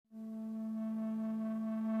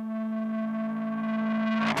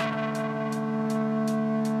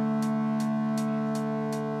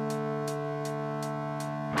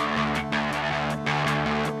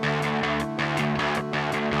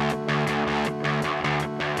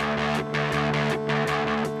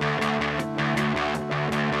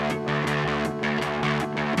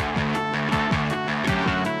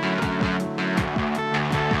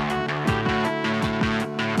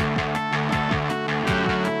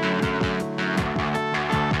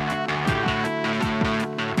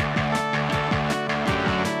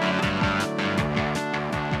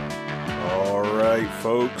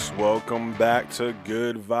folks? Welcome back to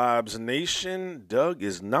Good Vibes Nation. Doug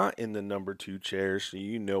is not in the number 2 chair, so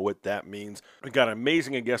you know what that means. We got an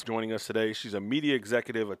amazing guest joining us today. She's a media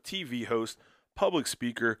executive, a TV host, public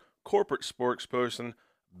speaker, corporate spokesperson,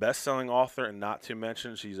 best-selling author, and not to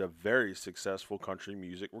mention, she's a very successful country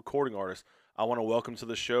music recording artist. I want to welcome to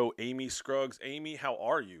the show Amy Scruggs. Amy, how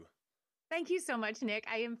are you? Thank you so much, Nick.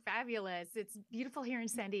 I am fabulous. It's beautiful here in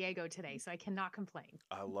San Diego today, so I cannot complain.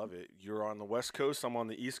 I love it. You're on the West Coast. I'm on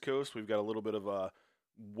the East Coast. We've got a little bit of a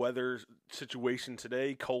weather situation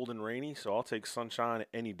today, cold and rainy, so I'll take sunshine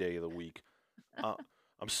any day of the week.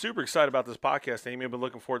 I'm super excited about this podcast, Amy. I've been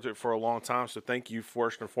looking forward to it for a long time, so thank you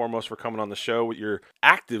first and foremost for coming on the show with your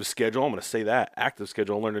active schedule. I'm going to say that, active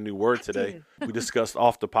schedule. I learned a new word today. We discussed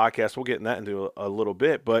off the podcast. We'll get in that into a little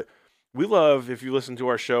bit, but we love, if you listen to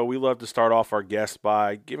our show, we love to start off our guests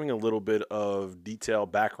by giving a little bit of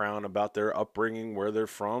detailed background about their upbringing, where they're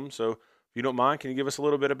from. So if you don't mind, can you give us a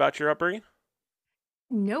little bit about your upbringing?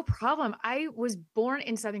 No problem. I was born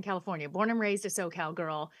in Southern California, born and raised a SoCal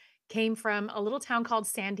girl. Came from a little town called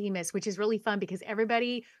San Dimas, which is really fun because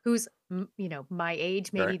everybody who's, my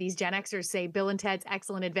age, maybe Right. these Gen Xers say Bill and Ted's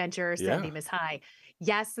Excellent Adventure, San Yeah, Dimas High.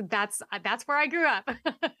 Yes, that's where I grew up.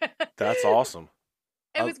 that's awesome.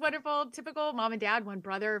 It was wonderful. Typical mom and dad, one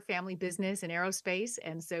brother, family business and aerospace.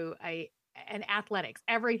 And athletics.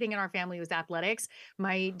 Everything in our family was athletics.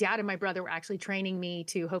 My dad and my brother were actually training me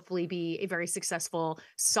to hopefully be a very successful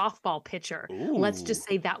softball pitcher. Let's just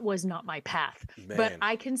Ooh, say that was not my path, but man,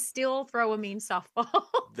 I can still throw a mean softball.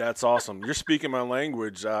 that's awesome. You're speaking my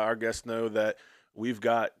language. Our guests know that we've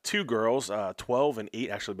got 2 girls, 12 and 8,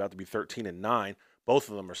 actually about to be 13 and 9. Both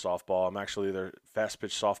of them are softball. I'm actually their fast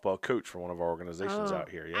pitch softball coach for one of our organizations Oh, out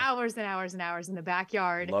here. Yeah, hours and hours and hours in the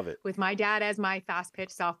backyard love it. with my dad as my fast pitch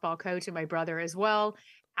softball coach and my brother as well.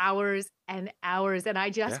 Hours and hours. And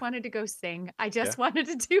I just Yeah, wanted to go sing. I yeah. just wanted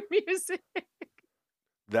to do music.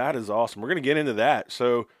 That is awesome. We're going to get into that.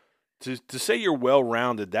 So, to say you're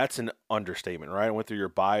well-rounded, that's an understatement, right? I went through your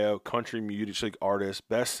bio: country music artist,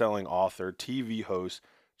 best-selling author, TV host,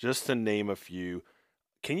 just to name a few.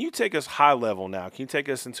 Can you take us high level now? Can you take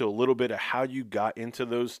us into a little bit of how you got into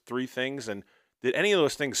those 3 things, and did any of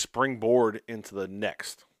those things springboard into the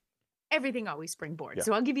next? Everything always springboard. Yeah.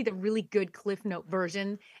 So I'll give you the really good Cliff Note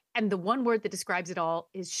version. And the one word that describes it all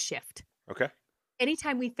is shift. Okay.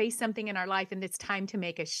 Anytime we face something in our life and it's time to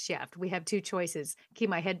make a shift, we have 2 choices: keep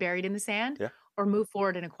my head buried in the sand Yeah. or move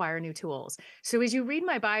forward and acquire new tools. So as you read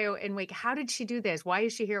my bio and wait, how did she do this? Why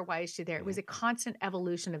is she here? Why is she there? It Hmm. was a constant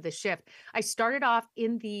evolution of the shift. I started off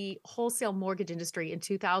in the wholesale mortgage industry in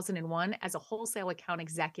 2001 as a wholesale account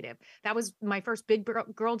executive. That was my first big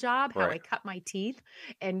girl job, how I Right. cut my teeth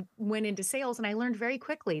and went into sales. And I learned very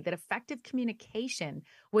quickly that effective communication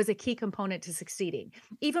was a key component to succeeding.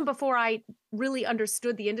 Even before I really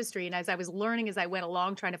understood the industry. And as I was learning as I went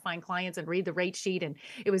along, trying to find clients and read the rate sheet, and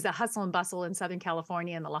it was the hustle and bustle in Southern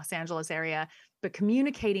California and the Los Angeles area. But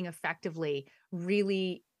communicating effectively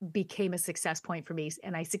really became a success point for me.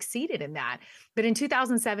 And I succeeded in that. But in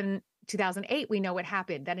 2007, 2008, we know what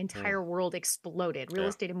happened. That Mm. entire world exploded. Real Yeah.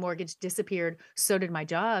 estate and mortgage disappeared. So did my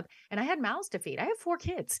job. And I had mouths to feed. I have 4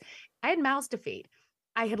 kids. I had mouths to feed.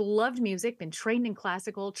 I had loved music, been trained in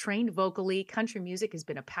classical, trained vocally. Country music has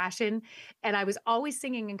been a passion. And I was always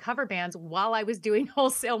singing in cover bands while I was doing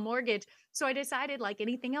wholesale mortgage. So I decided, like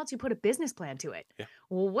anything else, you put a business plan to it. Yeah.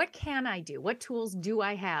 Well, what can I do? What tools do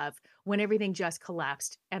I have when everything just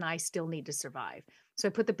collapsed and I still need to survive? So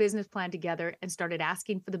I put the business plan together and started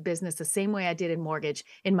asking for the business the same way I did in mortgage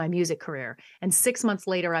in my music career. And 6 months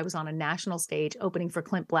later, I was on a national stage opening for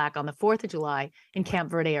Clint Black on the 4th of July Oh in my Camp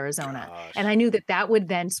Verde, Arizona. And gosh. I knew that that would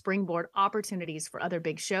then springboard opportunities for other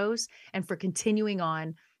big shows and for continuing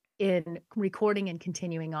on in recording and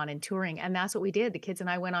continuing on in touring. And that's what we did. The kids and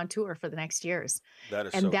I went on tour for the next years. That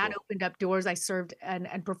is And so that cool. opened up doors. I served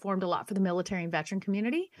and performed a lot for the military and veteran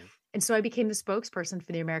community. Mhm. And so I became the spokesperson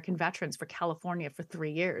for the American veterans for California for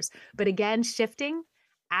 3 years. But again, shifting,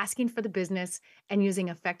 asking for the business and using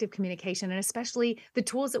effective communication, and especially the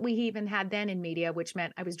tools that we even had then in media, which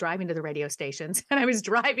meant I was driving to the radio stations and I was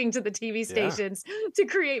driving to the TV Yeah. stations to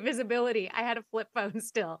create visibility. I had a flip phone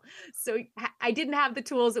still. So I didn't have the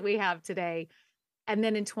tools that we have today. And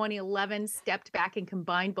then in 2011, stepped back and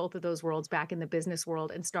combined both of those worlds back in the business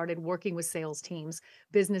world and started working with sales teams,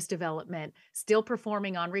 business development, still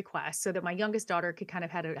performing on request so that my youngest daughter could kind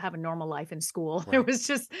of have a normal life in school. There Right. was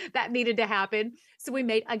just that needed to happen. So we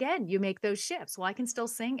made, again, you make those shifts. Well, I can still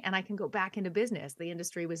sing and I can go back into business. The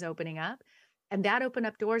industry was opening up. And that opened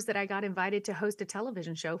up doors that I got invited to host a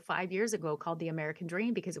television show 5 years ago called The American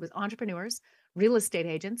Dream because it was entrepreneurs, real estate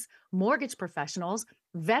agents, mortgage professionals,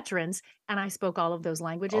 veterans, and I spoke all of those Oh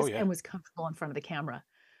languages yeah, and was comfortable in front of the camera.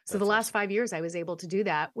 So the that's last awesome. 5 years, I was able to do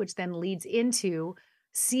that, which then leads into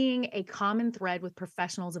seeing a common thread with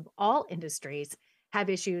professionals of all industries have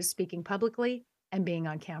issues speaking publicly and being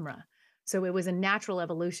on camera. So it was a natural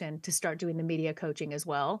evolution to start doing the media coaching as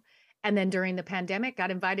well. And then during the pandemic, got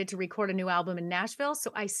invited to record a new album in Nashville.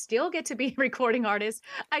 So I still get to be a recording artist.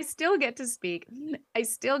 I still get to speak. I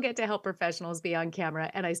still get to help professionals be on camera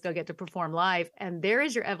and I still get to perform live. And there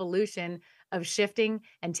is your evolution of shifting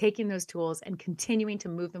and taking those tools and continuing to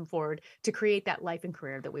move them forward to create that life and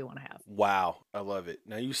career that we want to have. Wow, I love it.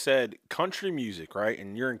 Now you said country music, right?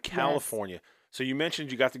 And you're in Yes. California. So you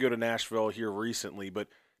mentioned you got to go to Nashville here recently, but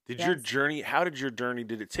Yes. how did your journey,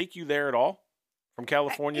 did it take you there at all? From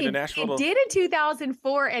California to Nashville It to, did in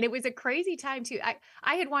 2004, and it was a crazy time too.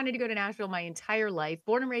 I had wanted to go to Nashville my entire life,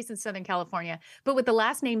 born and raised in Southern California, but with the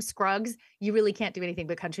last name Scruggs, you really can't do anything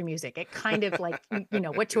but country music. It kind of like,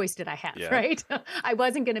 what choice did I have, yeah, right? I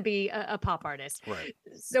wasn't going to be a pop artist. right.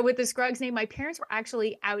 So with the Scruggs name, my parents were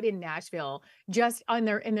actually out in Nashville just on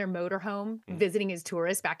their in their motorhome Mhm. visiting as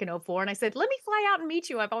tourists back in '04, and I said, "Let me fly out and meet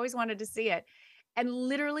you. I've always wanted to see it." And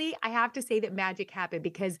literally, I have to say that magic happened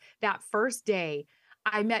because that first day,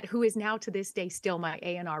 I met who is now to this day still my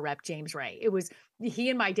A&R rep, James Ray. It was he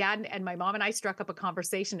and my dad and my mom and I struck up a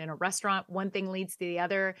conversation in a restaurant. One thing leads to the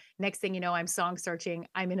other. Next thing you know, I'm song searching.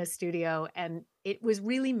 I'm in a studio, and it was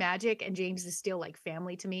really magic. And James is still like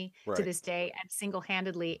family to me to Right. this day. And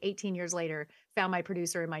single-handedly, 18 years later, found my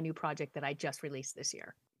producer in my new project that I just released this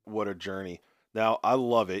year. What a journey. Now, I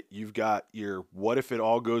love it. You've got your What If It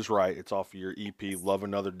All Goes Right. It's off of your EP, Yes. Love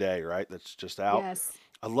Another Day, right? That's just out. Yes,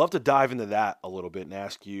 I'd love to dive into that a little bit and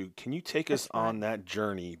ask you, can you take us that's on fun. that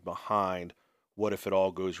journey behind What If It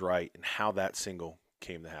All Goes Right and how that single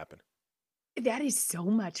came to happen? That is so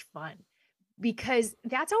much fun. Because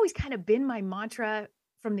that's always kind of been my mantra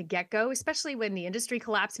from the get-go, especially when the industry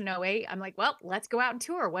collapsed in '08. I'm like, "Well, let's go out and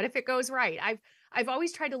tour. What if it goes right?" I've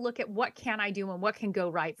always tried to look at what can I do and what can go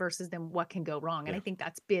right versus then what can go wrong, and I Yeah. think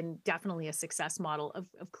that's been definitely a success model of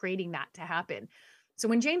creating that to happen. So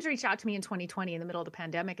when James reached out to me in 2020 in the middle of the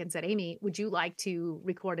pandemic and said, "Amy, would you like to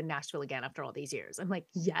record in Nashville again after all these years?" I'm like,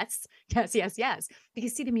 "Yes, yes, yes, yes."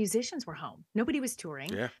 Because see, the musicians were home. Nobody was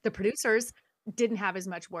touring. Yeah. The producers didn't have as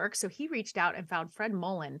much work. So he reached out and found Fred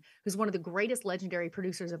Mullen, who's one of the greatest legendary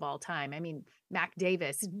producers of all time. I mean, Mac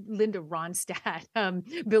Davis, Linda Ronstadt,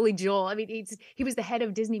 Billy Joel. I mean, he was the head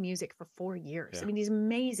of Disney Music for 4 years. I Yeah. mean, he's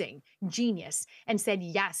amazing, genius, and said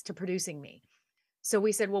yes to producing me. So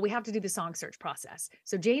we said, well, we have to do the song search process.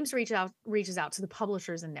 So James reaches out to the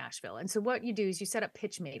publishers in Nashville. And so what you do is you set up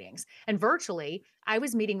pitch meetings. And virtually, I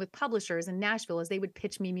was meeting with publishers in Nashville as they would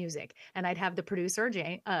pitch me music. And I'd have the producer,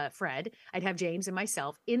 Fred, I'd have James and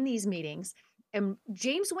myself in these meetings. And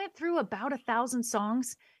James went through about 1,000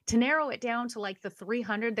 songs to narrow it down to like the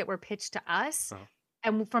 300 that were pitched to us. Uh-huh.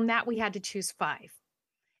 And from that, we had to choose five.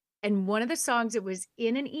 And one of the songs, it was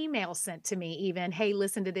in an email sent to me even, "Hey,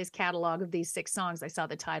 listen to this catalog of these 6 songs." I saw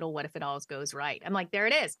the title, "What If It All Goes Right?" I'm like, "There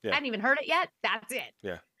it is. I Yeah. hadn't even heard it yet. That's it."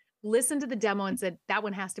 Yeah. Listened to the demo and said, "That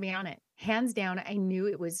one has to be on it." Hands down, I knew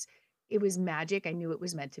it was magic. I knew it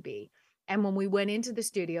was meant to be. And when we went into the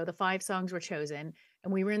studio, the 5 songs were chosen,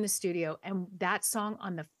 and we were in the studio, and that song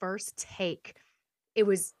on the first take, it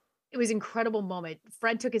was it was incredible moment.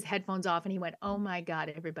 Fred took his headphones off and he went, "Oh my God,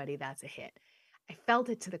 everybody, that's a hit." I felt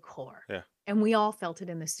it to the core. Yeah. And we all felt it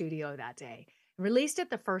in the studio that day. Released it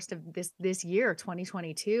the first of this year,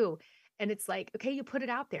 2022. And it's like, okay, you put it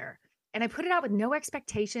out there. And I put it out with no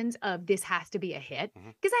expectations of this has to be a hit Hmm.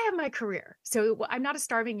 because I have my career. So I'm not a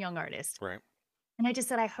starving young artist. Right. And I just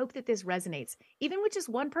said, I hope that this resonates, even with just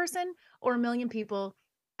one person or a million people.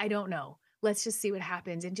 I don't know. Let's just see what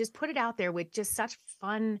happens and just put it out there with just such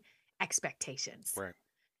fun expectations. Right.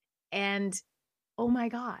 And oh my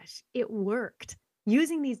gosh, it worked.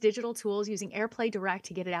 Using these digital tools, using AirPlay Direct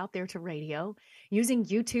to get it out there to radio, using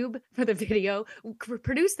YouTube for the video,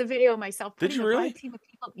 produce the video myself, Did putting you the right really? team of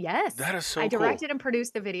people. Yes, That is I so cool. directed and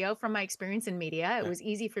produced the video from my experience in media. It Yeah. was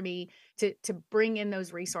easy for me to bring in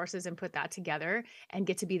those resources and put that together and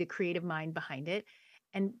get to be the creative mind behind it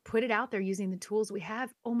and put it out there using the tools we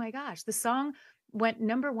have. Oh my gosh, the song went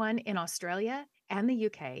number 1 in Australia and the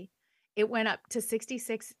UK. It went up to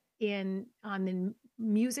 66 in on the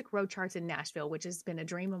music road charts in Nashville, which has been a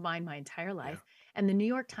dream of mine my entire Yeah. life. And the New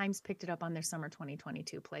York Times picked it up on their summer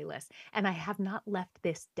 2022 playlist. And I have not left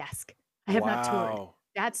this desk. I have not toured. Wow.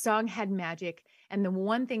 That song had magic. And the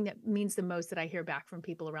one thing that means the most that I hear back from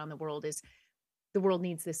people around the world is the world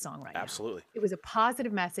needs this song right now. Absolutely. It was a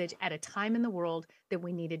positive message at a time in the world that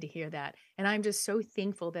we needed to hear that. And I'm just so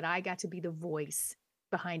thankful that I got to be the voice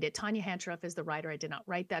behind it. Tanya Hantroff is the writer. I did not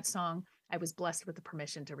write that song. I was blessed with the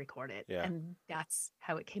permission to record it. Yeah. And that's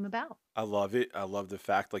how it came about. I love it. I love the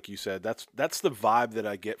fact, like you said, that's the vibe that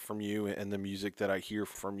I get from you and the music that I hear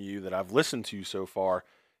from you that I've listened to so far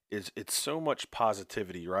is it's so much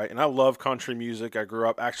positivity, right? And I love country music. I grew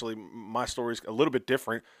up actually my story's a little bit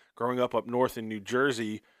different. Growing up north in New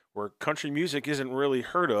Jersey where country music isn't really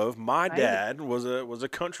heard of. My Right. dad was a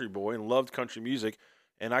country boy and loved country music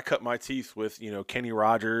and I cut my teeth with, Kenny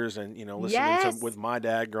Rogers and, listening to Yes. with my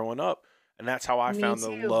dad growing up. And that's how I Me found the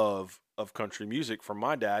too. love of country music from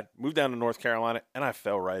my dad. Moved down to North Carolina, and I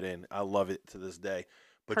fell right in. I love it to this day.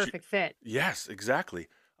 But Perfect fit. yes, exactly.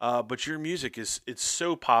 But your music is it's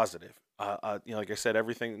so positive. Like I said,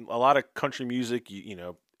 everything. A lot of country music,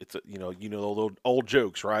 it's the old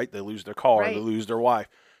jokes, right? They lose their car, they Right. lose their wife.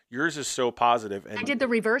 Yours is so positive, I and did the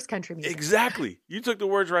reverse country music. exactly. You took the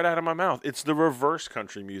words right out of my mouth. It's the reverse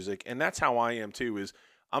country music, and that's how I am too. Is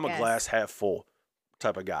I'm a glass Yes. half full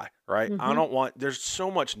type of guy, right? I Hmm. don't want there's so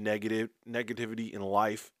much negativity in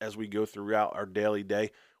life as we go throughout our daily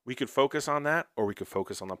day. We could focus on that or we could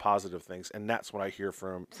focus on the positive things, and that's what I hear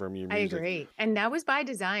from your I music. agree. And that was by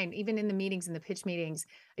design. Even in the meetings, in the pitch meetings,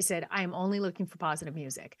 I said, I am only looking for positive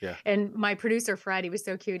music. Yeah. And my producer, Fred, he was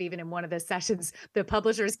so cute. Even in one of the sessions, the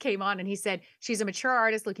publishers came on and he said, she's a mature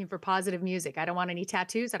artist looking for positive music. I don't want any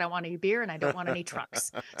tattoos. I don't want any beer and I don't want any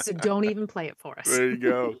trucks. So don't even play it for us. There you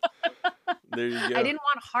go. There you I go. didn't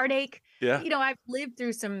want heartache. Yeah. We've lived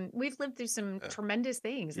through some Yeah. tremendous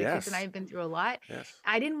things. The kids and I Yes. have been through a lot. Yes.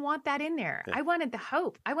 I didn't want that in there. Yeah. I wanted the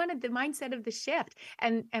hope. I wanted the mindset of the shift.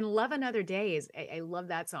 And Love Another Day is I love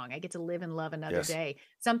that song. I get to live and love another Yes. day.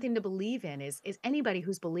 Something to believe in is anybody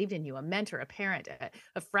who's believed in you, a mentor, a parent,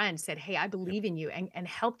 a friend said, hey, I Yep. believe in you and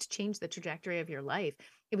helped change the trajectory of your life.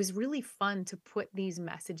 It was really fun to put these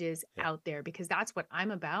messages Yeah. out there because that's what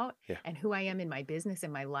I'm about Yeah. and who I am in my business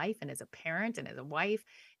and my life and as a parent and as a wife.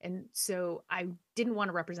 And so I didn't want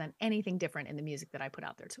to represent anything different in the music that I put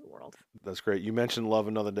out there to the world. That's great. You mentioned Love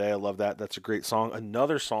Another Day. I love that. That's a great song.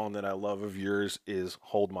 Another song that I love of yours is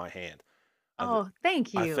Hold My Hand. I, th- Oh,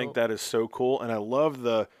 thank I think you. that is so cool. And I love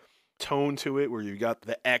the tone to it where you got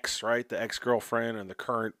the ex, right? The ex girlfriend and the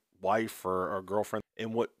current wife or girlfriend.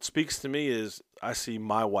 And what speaks to me is I see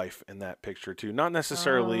my wife in that picture too. Not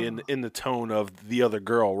necessarily in Oh, in the tone of the other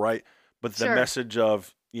girl, right? But the sure. message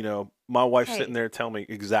of, my wife sitting Hey, there telling me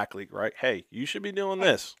exactly, right? Hey, you should be doing hey,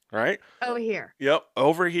 this, right? over here. Yep,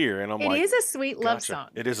 over here. And I'm It like, is a sweet love gotcha. song.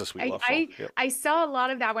 It is a sweet I love song. I Yep. I saw a lot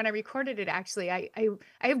of that when I recorded it, actually. I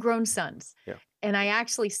have grown sons, Yeah. and I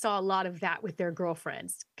actually saw a lot of that with their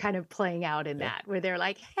girlfriends kind of playing out in Yeah. that, where they're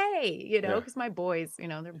like, "Hey," Yeah. because my boys,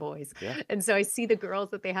 they're boys. Yeah. And so I see the girls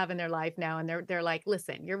that they have in their life now, and they're like,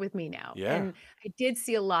 "Listen, you're with me now." Yeah. And I did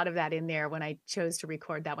see a lot of that in there when I chose to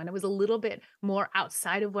record that one. It was a little bit more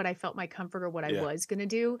outside of what I felt my comfort or what I Yeah. was gonna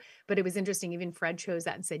do, but it was interesting. Even Fred chose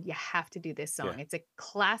that and said, "You have to do this Yeah. song." It's a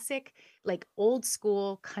classic, like old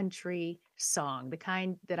school country song, the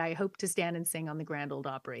kind that I hope to stand and sing on the Grand Old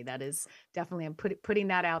Opry. That is definitely I'm putting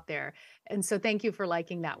that out there. And so thank you for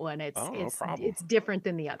liking that one. It's Oh, no it's problem. it's different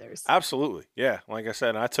than the others. Absolutely. Yeah. Like I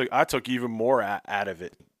said, I took even more out of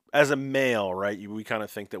it. As a male, right? We kind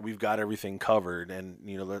of think that we've got everything covered, and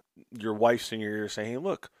that your wife's in your ear saying, "Hey,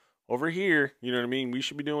 look over here." You know what I mean? We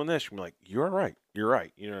should be doing this. You're like, "You're right. You're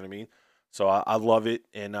right." You know what I mean? So I love it,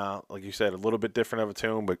 and like you said, a little bit different of a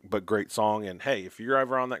tone, but great song. And hey, if you're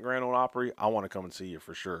ever on that Grand Ole Opry, I want to come and see you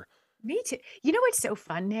for sure. Me too. You know what's so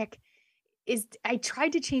fun, Nick, is I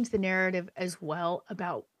tried to change the narrative as well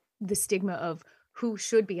about the stigma of who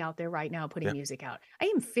should be out there right now putting Yeah. music out. I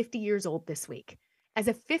am 50 years old this week. As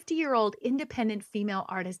a 50-year-old independent female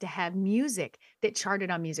artist, to have music that charted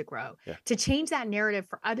on Music Row, Yeah. to change that narrative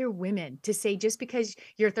for other women to say just because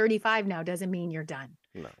you're 35 now doesn't mean you're done.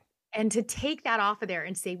 No. And to take that off of there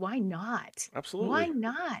and say, why not? Why Absolutely.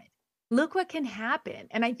 not? Look what can happen.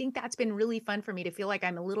 And I think that's been really fun for me to feel like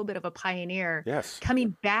I'm a little bit of a pioneer Yes.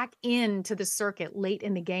 coming back into the circuit late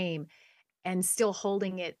in the game and still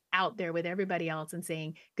holding it out there with everybody else and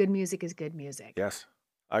saying, good music is good music. Yes,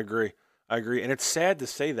 I agree. I agree. And it's sad to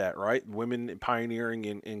say that, right? Women pioneering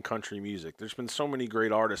in country music. There's been so many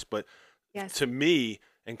great artists, but Yes. to me,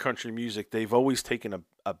 in country music, they've always taken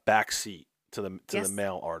a back seat to the Yes.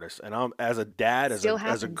 male artists. And I'm as a dad, as a Still as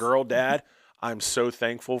a happens. girl Mhm. dad, I'm so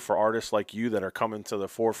thankful for artists like you that are coming to the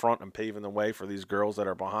forefront and paving the way for these girls that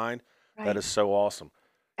are behind. That Right. is so awesome.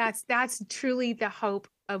 That's truly the hope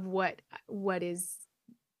of what is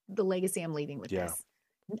the legacy I'm leaving with Yeah. this.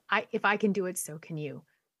 If I can do it, so can you.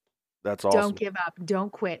 That's Don't awesome. give up,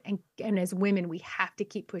 don't quit, and as women, we have to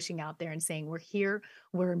keep pushing out there and saying, "We're here,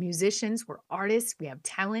 we're musicians, we're artists, we have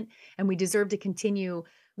talent, and we deserve to continue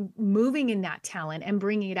moving in that talent and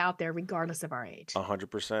bringing it out there regardless of our age."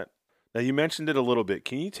 100%. Now you mentioned it a little bit.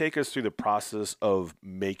 Can you take us through the process of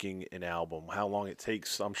making an album? How long it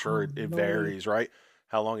takes? I'm sure Oh, it Lord. varies, right?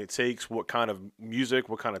 How long it takes? What kind of music?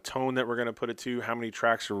 What kind of tone that we're going to put it to? How many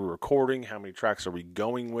tracks are we recording? How many tracks are we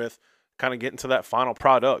going with? Kind of getting to that final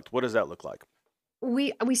product. What does that look like?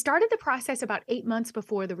 We started the process about 8 months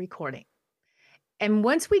before the recording. And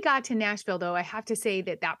once we got to Nashville, though, I have to say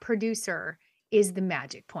that that producer is the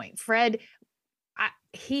magic point. Fred,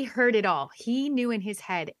 he heard it all. He knew in his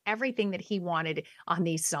head everything that he wanted on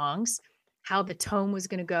these songs, how the tone was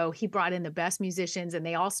going to go. He brought in the best musicians and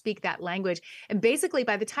they all speak that language. And basically,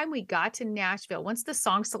 by the time we got to Nashville, once the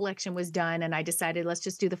song selection was done and I decided, let's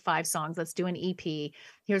just do the 5 songs, let's do an EP.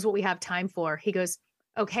 Here's what we have time for. He goes,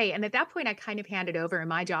 okay. And at that point, I kind of handed over, and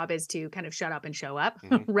my job is to kind of shut up and show up,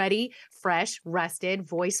 Hmm. ready, fresh, rested,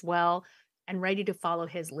 voice well, and ready to follow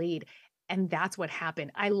his lead. And that's what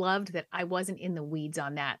happened. I loved that I wasn't in the weeds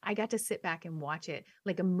on that. I got to sit back and watch it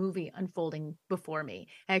like a movie unfolding before me.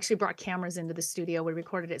 I actually brought cameras into the studio. We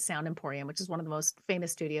recorded at Sound Emporium, which is one of the most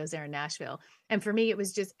famous studios there in Nashville. And for me, it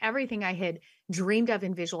was just everything I had dreamed of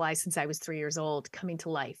and visualized since I was 3 years old coming to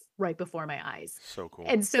life right before my eyes. So cool.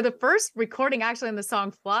 And so the first recording, actually, on the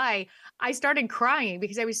song Fly, I started crying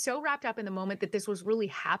because I was so wrapped up in the moment that this was really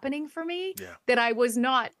happening for me Yeah. that I was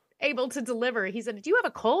not able to deliver. He said, "Do you have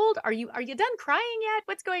a cold? Are you done crying yet?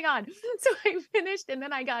 What's going on?" So I finished and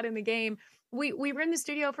then I got in the game. We were in the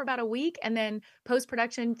studio for about a week, and then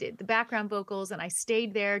post-production did the background vocals, and I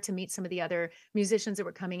stayed there to meet some of the other musicians that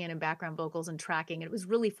were coming in background vocals and tracking. And it was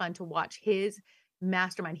really fun to watch his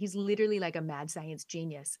mastermind. He's literally like a mad science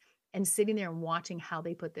genius. And sitting there and watching how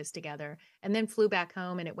they put this together, and then flew back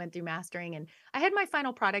home and it went through mastering. And I had my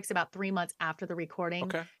final products about 3 months after the recording,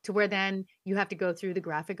 Okay. to where then you have to go through the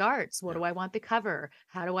graphic arts. What Yeah. do I want the cover?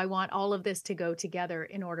 How do I want all of this to go together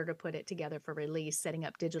in order to put it together for release, setting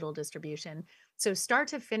up digital distribution? So start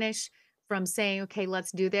to finish, from saying, okay,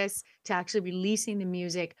 let's do this, to actually releasing the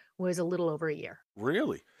music, was a little over a year.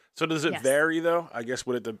 Really? So does it Yes, vary though? I guess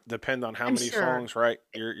would it depend on how I'm many sure. songs, right?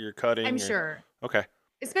 Eh, You're I'm cutting or sure. okay.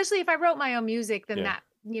 Especially if I wrote my own music, then Yeah.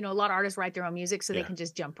 that, a lot of artists write their own music so they Yeah. can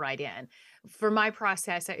just jump right in. For my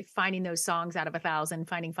process, finding those songs out of 1,000,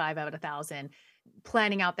 finding 5 out of 1,000,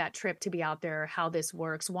 planning out that trip to be out there, how this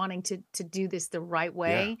works, wanting to do this the right Yeah.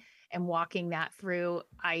 way and walking that through.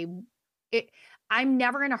 It I'm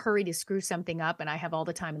never in a hurry to screw something up, and I have all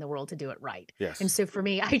the time in the world to do it right. And Yes. so for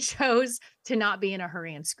me, I chose to not be in a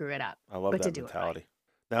hurry and screw it up, I love but to that do it right. mentality.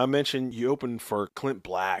 Now I mentioned you opened for Clint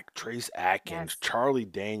Black, Trace Atkins, Yes. Charlie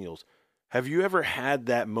Daniels. Have you ever had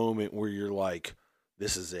that moment where you're like,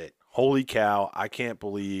 this is it. Holy cow, I can't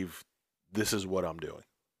believe this is what I'm doing.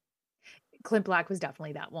 Clint Black was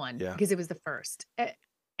definitely that one Yeah. because it was the first.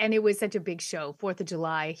 And it was such a big show, 4th of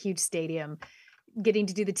July, huge stadium, getting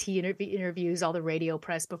to do the interviews, all the radio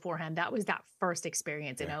press beforehand. That was that first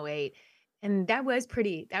experience in Yeah. '08. And that was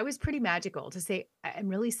pretty magical to say, I'm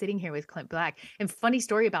really sitting here with Clint Black. And funny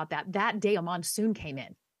story about that, that day a monsoon came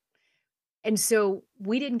in. And so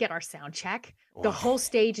we didn't get our sound check. The Wow. whole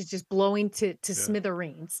stage is just blowing to Yeah.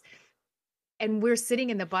 smithereens. And we're sitting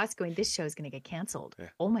in the bus going, this show is going to get canceled. Yeah.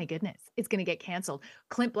 Oh my goodness, it's going to get canceled.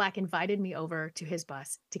 Clint Black invited me over to his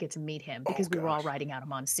bus to get to meet him Oh because we were all gosh. riding out a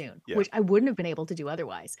monsoon, Yeah. which I wouldn't have been able to do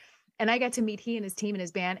otherwise. And I got to meet he and his team and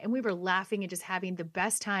his band, and we were laughing and just having the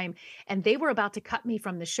best time. And they were about to cut me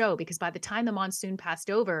from the show because by the time the monsoon passed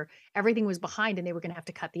over, everything was behind and they were going to have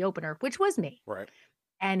to cut the opener, which was me. Right.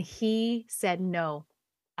 And he said, "No,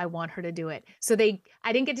 I want her to do it." So I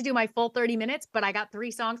didn't get to do my full 30 minutes, but I got 3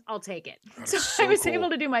 songs. I'll take it. That So is I so was able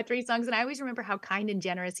cool. to do my 3 songs. And I always remember how kind and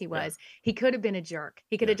generous he Yeah. was. He could have been a jerk.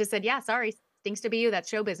 He could Yeah. have just said, "Yeah, sorry, stinks to be you. That's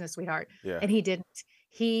show business, sweetheart." Yeah. And he didn't.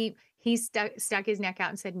 He stuck his neck out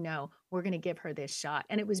and said, "No, we're going to give her this shot."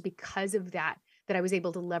 And it was because of that that I was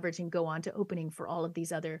able to leverage and go on to opening for all of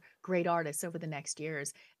these other great artists over the next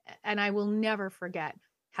years. And I will never forget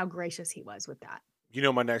how gracious he was with that. You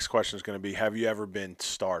know, my next question is going to be, have you ever been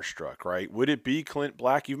starstruck, right? Would it be Clint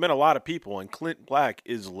Black? You've met a lot of people, and Clint Black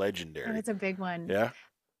is And legendary. it's a big one. Yeah.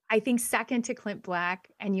 I think second to Clint Black,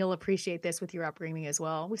 and you'll appreciate this with your upbringing as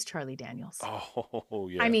well, was Charlie Daniels. Oh,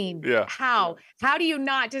 I yeah. mean, Yeah. how do you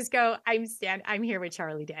not just go, I'm here with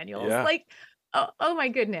Charlie Daniels? Yeah. Like, oh my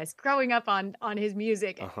goodness, growing up on his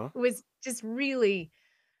music Uh-huh. was just really,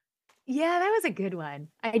 yeah, that was a good one.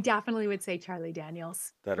 I definitely would say Charlie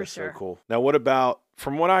Daniels That for is so sure. cool. Now, what about,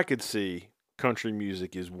 from what I could see, country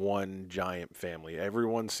music is one giant family.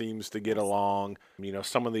 Everyone seems to get Yes. along.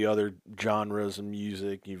 Some of the other genres of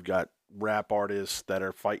music, you've got rap artists that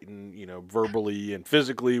are fighting, verbally and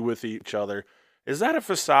physically with each other. Is that a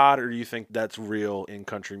facade, or do you think that's real in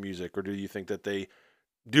country music, or do you think that they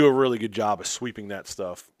do a really good job of sweeping that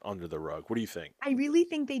stuff under the rug? What do you think? I really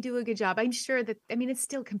think they do a good job. I'm sure that I mean, it's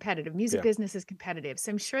still competitive. Music Yeah. business is competitive.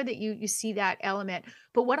 So I'm sure that you see that element.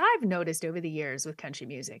 But what I've noticed over the years with country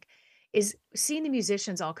music is seeing the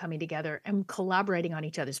musicians all coming together and collaborating on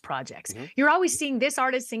each other's projects. Hmm. You're always seeing this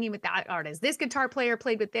artist singing with that artist. This guitar player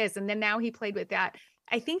played with this, and then now he played with that.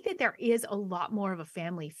 I think that there is a lot more of a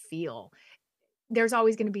family feel. There's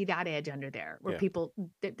always going to be that edge under there where Yeah. people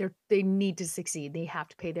they need to succeed. They have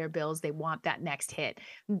to pay their bills. They want that next hit.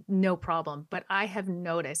 No problem. But I have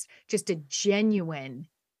noticed just a genuine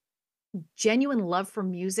love for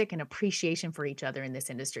music and appreciation for each other in this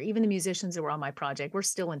industry. Even the musicians that were on my project, we're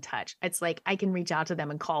still in touch. It's like I can reach out to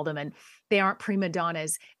them and call them, and they aren't prima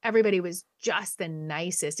donnas. Everybody was just the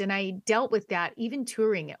nicest. And I dealt with that even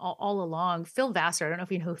touring all along. Phil Vassar, I don't know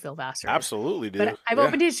if you know who Phil Vassar is, Absolutely but do. I've Yeah.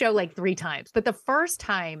 opened his show like 3 times. But the first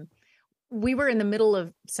time we were in the middle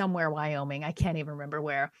of somewhere, Wyoming, I can't even remember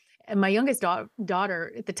where. And my youngest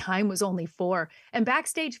daughter at the time was only 4. And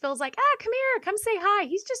backstage, Phil's like, come here, come say hi.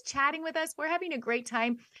 He's just chatting with us. We're having a great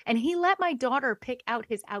time. And he let my daughter pick out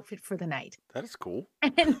his outfit for the night. That is cool.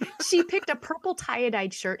 And she picked a purple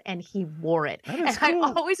tie-dyed shirt and he wore it. That And is I cool.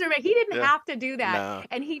 always remember he didn't Yeah. have to do that. No.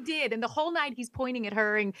 And he did. And the whole night he's pointing at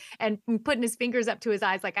her and putting his fingers up to his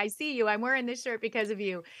eyes, like, I see you. I'm wearing this shirt because of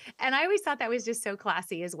you. And I always thought that was just so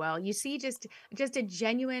classy as well. You see just a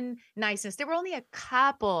genuine niceness. There were only a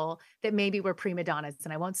couple that maybe were prima donnas,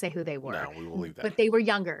 and I won't say who they were, No, we will leave that. but they were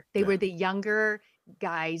younger. They Yeah. were the younger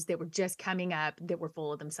guys that were just coming up that were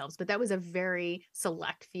full of themselves. But that was a very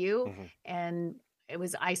select few. Hmm. And it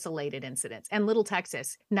was isolated incidents. And Little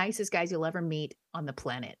Texas, nicest guys you'll ever meet on the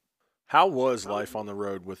planet. How was life on the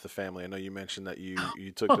road with the family? I know you mentioned that you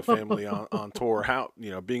took the family on tour. How,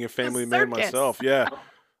 being a family man Circus. myself, yeah,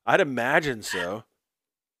 I'd imagine so.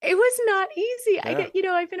 It was not easy.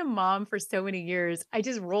 Yeah. I've been a mom for so many years. I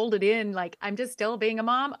just rolled it in like I'm just still being a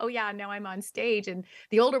mom. Oh yeah, now I'm on stage, and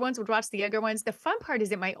the older ones would watch the younger ones. The fun part is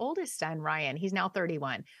that my oldest son, Ryan, he's now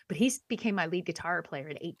 31, but he became my lead guitar player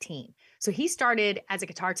at 18. So he started as a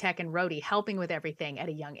guitar tech and roadie, helping with everything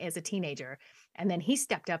as a teenager. And then he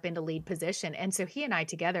stepped up into lead position. And so he and I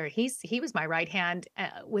together, he was my right hand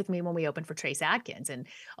with me when we opened for Trace Adkins and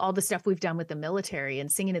all the stuff we've done with the military and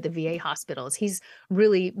singing at the VA hospitals. He's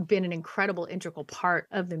really been an incredible integral part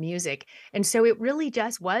of the music. And so it really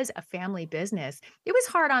just was a family business. It was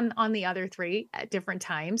hard on the other 3 at different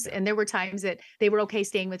times. Yeah. And there were times that they were okay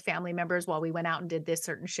staying with family members while we went out and did this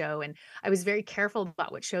certain show. And I was very careful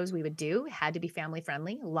about what shows we would do. It had to be family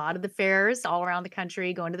friendly. A lot of the fairs all around the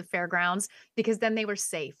country, going to the fairgrounds, because then they were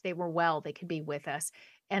safe. They were well, they could be with us.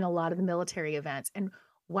 And a lot of the military events. And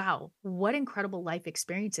wow, what incredible life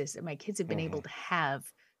experiences that my kids have been Hmm. able to have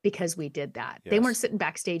because we did that. They weren't Yes. sitting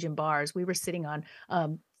backstage in bars. We were sitting on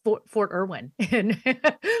Fort Irwin, and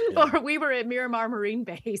Yeah. or we were at Miramar Marine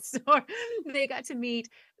Base, or they got to meet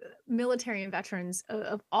military and veterans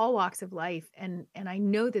of all walks of life. And I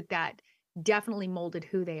know that definitely molded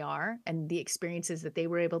who they are and the experiences that they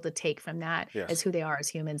were able to take from that as Yes. who they are as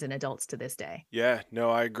humans and adults to this day. Yeah. No,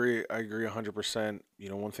 I agree. I agree 100%.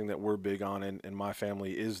 One thing that we're big on in my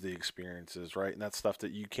family is the experiences, right? And that's stuff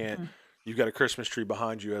that you can't. Mhm. You've got a Christmas tree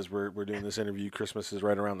behind you as we're doing this interview. Christmas is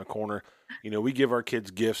right around the corner. We give our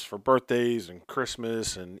kids gifts for birthdays and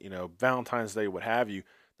Christmas and Valentine's Day, what have you.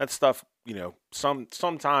 That stuff,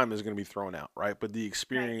 sometime is going to be thrown out, right? But the Right.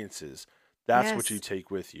 experiences, that's what you Yes.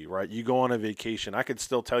 take with you, right? You go on a vacation. I could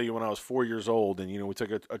still tell you when I was 4 years old, and we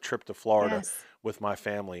took a trip to Florida Yes. with my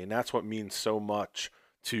family, and that's what means so much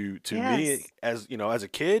to me Yes. as a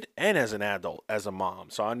kid and as an adult, as a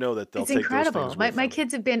mom. So I know that they'll It's take those incredible. things My with my them.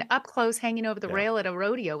 kids have been up close hanging over the Yeah. rail at a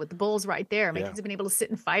rodeo with the bulls right there. My Yeah. kids have been able to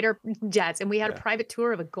sit in fighter jets, and we had a Yeah. private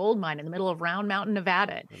tour of a gold mine in the middle of Round Mountain,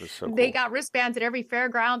 Nevada. That is so They cool. got wristbands at every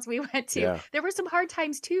fairgrounds we went to. Yeah. There were some hard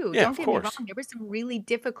times too. Yeah, Don't of get me wrong. course. There were some really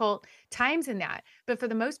difficult times in that. But for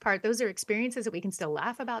the most part, those are experiences that we can still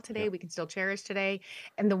laugh about Yeah. today. We can still cherish today.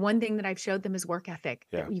 And the one thing that I've showed them is work ethic,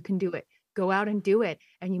 Yeah. that you can do it. Go out and do it,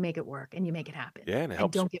 and you make it work and you make it happen. Yeah, and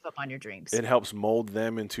And don't give up on your dreams. it helps mold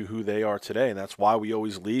them into who they are today. And that's why we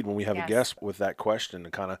always lead when we have a Yes. guest with that question, to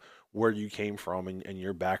kind of where you came from and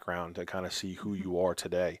your background, to kind of see who Mhm. you are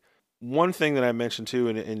today. One thing that I mentioned too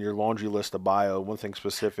in your laundry list of bio, one thing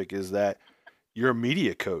specific is that you're a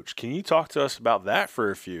media coach. Can you talk to us about that for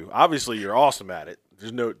a few? Obviously, you're awesome at it.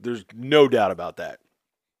 There's no doubt about that.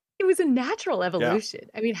 It was a natural Yeah. evolution.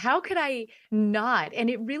 I mean, how could I not?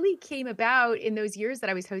 And it really came about in those years that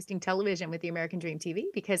I was hosting television with the American Dream TV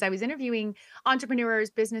because I was interviewing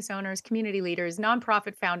entrepreneurs, business owners, community leaders,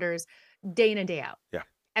 nonprofit founders day in and day out. Yeah.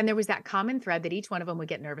 And there was that common thread that each one of them would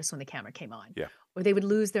get nervous when the camera came on, Yeah. or they would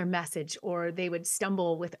lose their message, or they would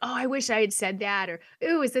stumble with, oh, I wish I had said that, or,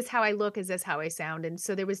 ooh, is this how I look? Is this how I sound? And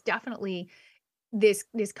so there was definitely this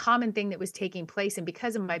common thing that was taking place, and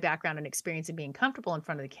because of my background and experience in being comfortable in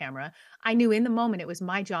front of the camera, I knew in the moment it was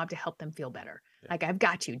my job to help them feel better. Yeah. Like, I've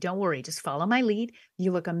got you. Don't worry. Just follow my lead.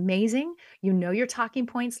 You look amazing. You know your talking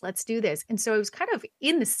points. Let's do this. And so I was kind of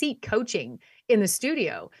in the seat coaching in the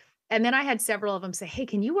studio. And then I had several of them say, hey,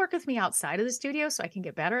 can you work with me outside of the studio so I can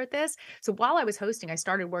get better at this? So while I was hosting, I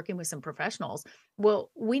started working with some professionals.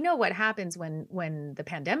 Well, we know what happens when the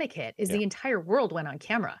pandemic hit is Yeah. the entire world went on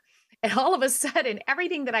camera. And all of a sudden,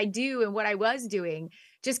 everything that I do and what I was doing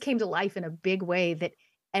just came to life in a big way that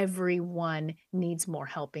everyone needs more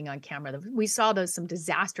helping on camera. We saw some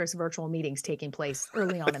disastrous virtual meetings taking place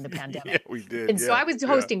early on in the Yeah, pandemic. we did. And so I was Yeah.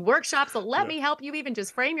 hosting workshops that let Yeah. me help you even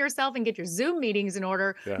just frame yourself and get your Zoom meetings in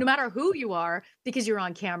order, Yeah. no matter who you are, because you're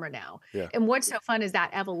on camera now. Yeah. And what's so fun is that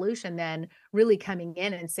evolution then really coming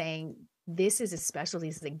in and saying, this is a specialty,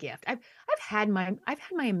 this is a gift. I've had my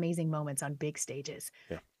amazing moments on big stages.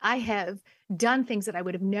 Yeah. I have done things that I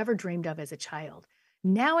would have never dreamed of as a child.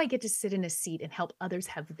 Now I get to sit in a seat and help others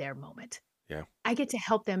have their moment. Yeah. I get to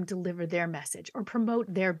help them deliver their message or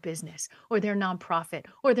promote their business or their nonprofit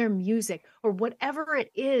or their music or whatever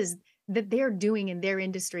it is that they're doing in their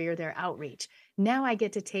industry or their outreach. Now I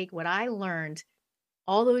get to take what I learned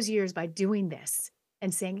all those years by doing this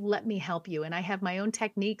and saying, let me help you. And I have my own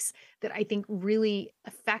techniques that I think really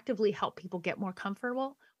effectively help people get more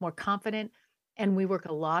comfortable, more confident. And we work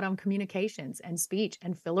a lot on communications and speech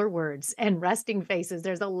and filler words and resting faces.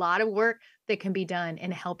 There's a lot of work that can be done in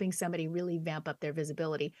helping somebody really vamp up their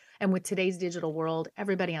visibility. And with today's digital world,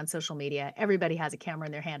 everybody on social media, everybody has a camera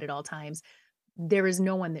in their hand at all times. There is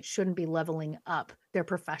no one that shouldn't be leveling up their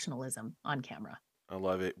professionalism on camera. I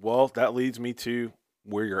love it. Well, that leads me to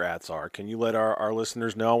where your ads are. Can you let our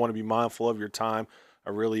listeners know? I want to be mindful of your time.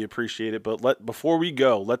 I really appreciate it. But before we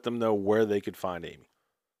go, let them know where they could find Amy.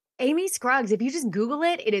 Amy Scruggs. If you just Google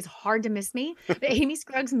it, it is hard to miss me.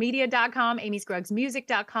 AmyScruggsMedia.com,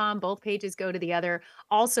 AmyScruggsMusic.com. Both pages go to the other.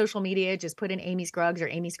 All social media, just put in Amy Scruggs or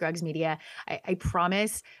Amy Scruggs Media. I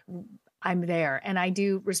promise I'm there. And I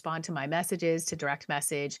do respond to my messages, to direct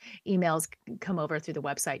message. Emails come over through the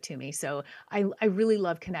website to me. So I really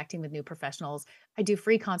love connecting with new professionals. I do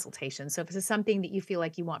free consultations. So if this is something that you feel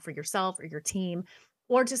like you want for yourself or your team,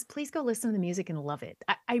 or just please go listen to the music and love it.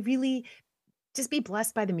 I really just be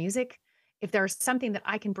blessed by the music. If there's something that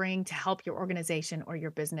I can bring to help your organization or your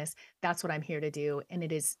business, that's what I'm here to do. And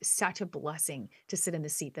it is such a blessing to sit in the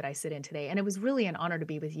seat that I sit in today. And it was really an honor to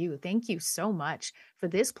be with you. Thank you so much for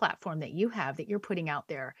this platform that you have, that you're putting out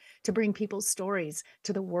there to bring people's stories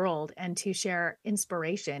to the world and to share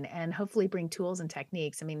inspiration and hopefully bring tools and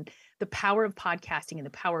techniques. I mean, the power of podcasting and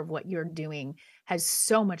the power of what you're doing has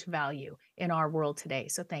so much value in our world today.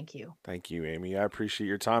 So thank you. Thank you, Amy. I appreciate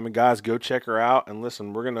your time. And guys, go check her out. And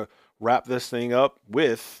listen, we're going to wrap this thing up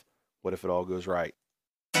with What If It All Goes Right?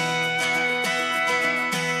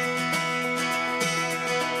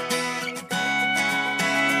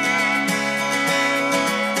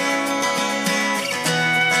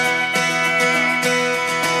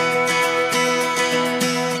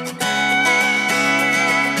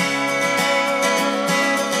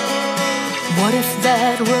 What if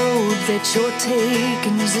that road that you're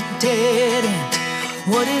taking is a dead end?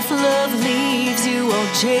 What if love leaves you all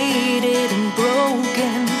jaded and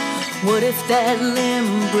broken? What if that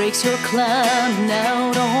limb breaks your climbing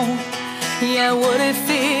out on? Yeah, what if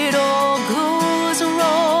it all goes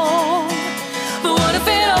wrong? But what if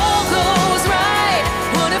it all goes right?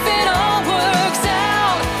 What if it all works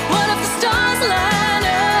out? What if the stars line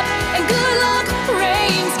up and good luck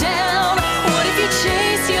rains down? What if you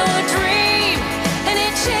chase your dream and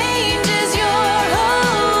it changes your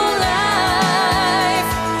whole life?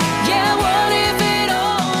 Yeah, what if it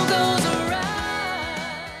all goes right?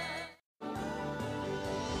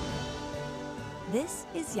 This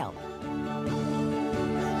is Yelp.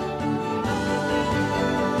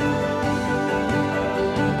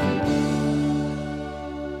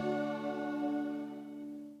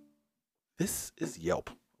 This is Yelp.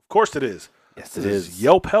 Of course it is. Yes, This it is is.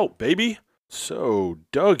 Yelp Help, baby. So,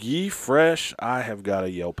 Dougie Fresh, I have got a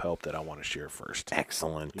Yelp Help that I want to share first.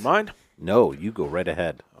 Excellent. You mind? No, you go right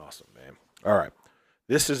ahead. Awesome, man. All right.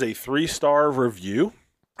 This is a 3-star review.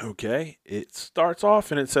 Okay. It starts off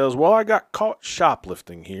and it says, well, I got caught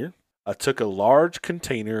shoplifting here. I took a large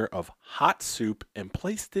container of hot soup and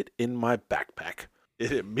placed it in my backpack.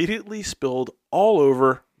 It immediately spilled all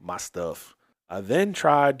over my stuff. I then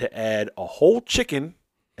tried to add a whole chicken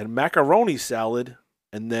and macaroni salad,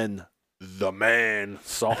 and then the man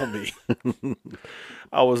saw me.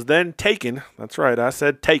 I was then taken, that's right, I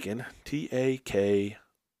said taken, Takin,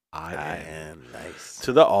 Nice.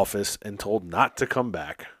 to the office and told not to come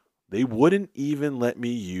back. They wouldn't even let me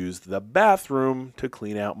use the bathroom to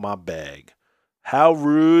clean out my bag. How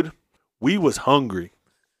rude. We was hungry.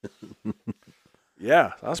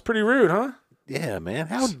 Yeah, that was pretty rude, huh? Yeah, man.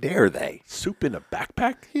 How dare they? Soup in a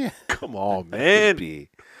backpack? Yeah. Come on, man.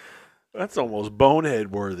 That's almost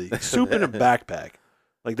bonehead worthy. Soup in a backpack.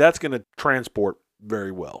 Like, that's going to transport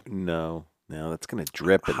very well. No, that's going to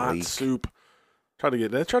drip and Hot leak. soup. Try to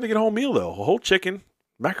get a whole meal, though. A whole chicken,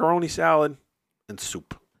 macaroni salad, and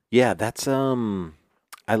soup. Yeah, that's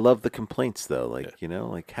I love the complaints though. Like,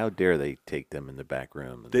 like how dare they take them in the back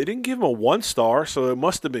room? They didn't give them a 1-star, so it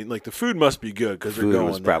must have been like the food must be good because they're going. Food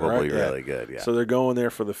was probably really good. Yeah. So they're going there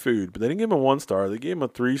for the food, but they didn't give them a 1-star. They gave them a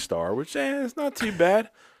 3-star, which it's not too bad.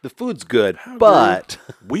 The food's good, but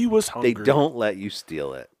we was hungry. They don't let you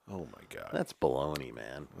steal it. Oh my god, that's baloney,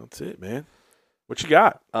 man. That's it, man. What you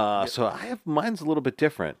got? So I have mine's a little bit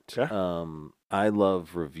different. Okay. I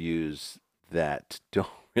love reviews that don't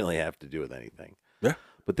really have to do with anything. Yeah.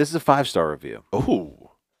 But this is a 5-star review.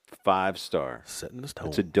 Oh. 5-star. Setting this tone.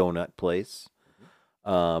 It's a donut place.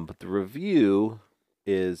 But the review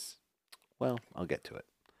is, well, I'll get to it.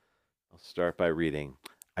 I'll start by reading,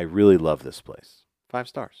 I really love this place. 5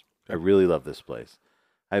 stars. Okay. I really love this place.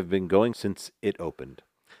 I've been going since it opened.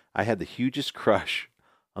 I had the hugest crush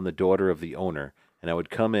on the daughter of the owner, and I would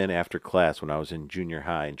come in after class when I was in junior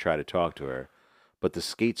high and try to talk to her. But the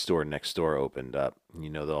skate store next door opened up.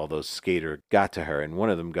 All those skaters got to her, and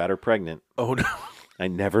one of them got her pregnant. Oh, no. I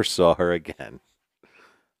never saw her again.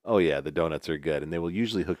 Oh, yeah, the donuts are good, and they will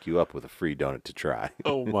usually hook you up with a free donut to try.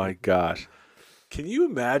 Oh, my gosh. Can you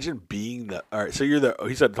imagine being the... All right, so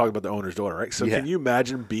he said talking about the owner's daughter, right? So Can you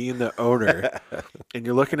imagine being the owner, and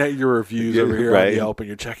you're looking at your reviews over here on Yelp, and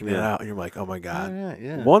you're checking it out, and you're like, oh, my God.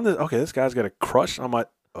 Yeah. This guy's got a crush on my...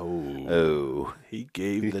 Oh. He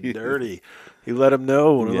gave the dirty. He let him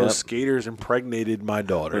know one of those skaters impregnated my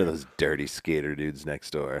daughter. One of those dirty skater dudes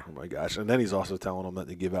next door. Oh, my gosh. And then he's also telling them that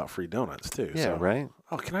they give out free donuts, too. Yeah, right?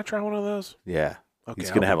 Oh, can I try one of those? Yeah. Okay,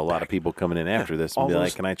 he's going to have a lot of people coming in after this and be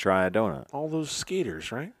like, can I try a donut? All those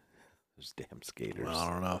skaters, right? Those damn skaters. I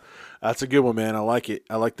don't know. That's a good one, man. I like it.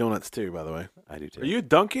 I like donuts, too, by the way. I do, too. Are you a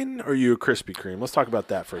Dunkin' or are you a Krispy Kreme? Let's talk about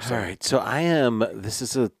that for a second. All right. So I am. This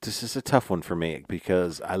is a tough one for me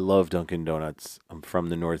because I love Dunkin' Donuts. I'm from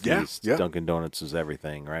the Northeast. Yeah. Dunkin' Donuts is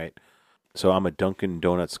everything, right? So I'm a Dunkin'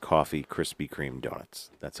 Donuts coffee Krispy Kreme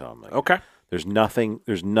donuts. That's how I'm like. Okay. There's nothing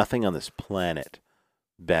on this planet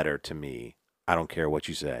better to me. I don't care what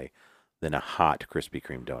you say, than a hot Krispy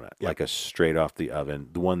Kreme donut, like a straight off the oven.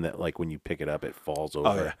 The one that, like, when you pick it up, it falls over.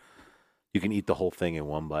 Oh, yeah. You can eat the whole thing in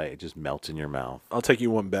one bite. It just melts in your mouth. I'll take you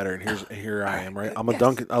one better, and here I am, right? I'm a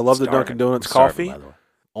Dunkin'. I love the Dunkin' Donuts Starving, coffee. by the way.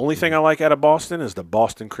 Only thing I like out of Boston is the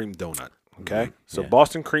Boston cream donut. Okay, so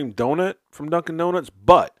Boston cream donut from Dunkin' Donuts,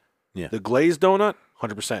 but the glazed donut,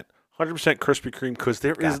 100%, 100% Krispy Kreme, because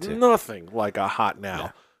there is nothing like a hot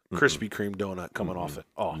now Krispy Kreme donut coming off it.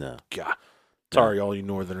 Oh no. God, sorry all you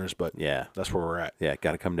Northerners, but that's where we're at. Yeah,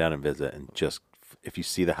 got to come down and visit, and just if you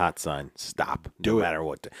see the hot sign, stop. Do it. Matter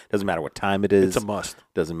what. Doesn't matter what time it is. It's a must.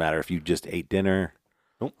 Doesn't matter if you just ate dinner.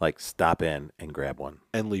 Nope. Like, stop in and grab one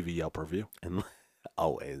and leave a Yelp review. And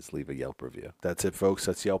always leave a Yelp review. That's it, folks.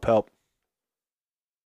 That's Yelp Help.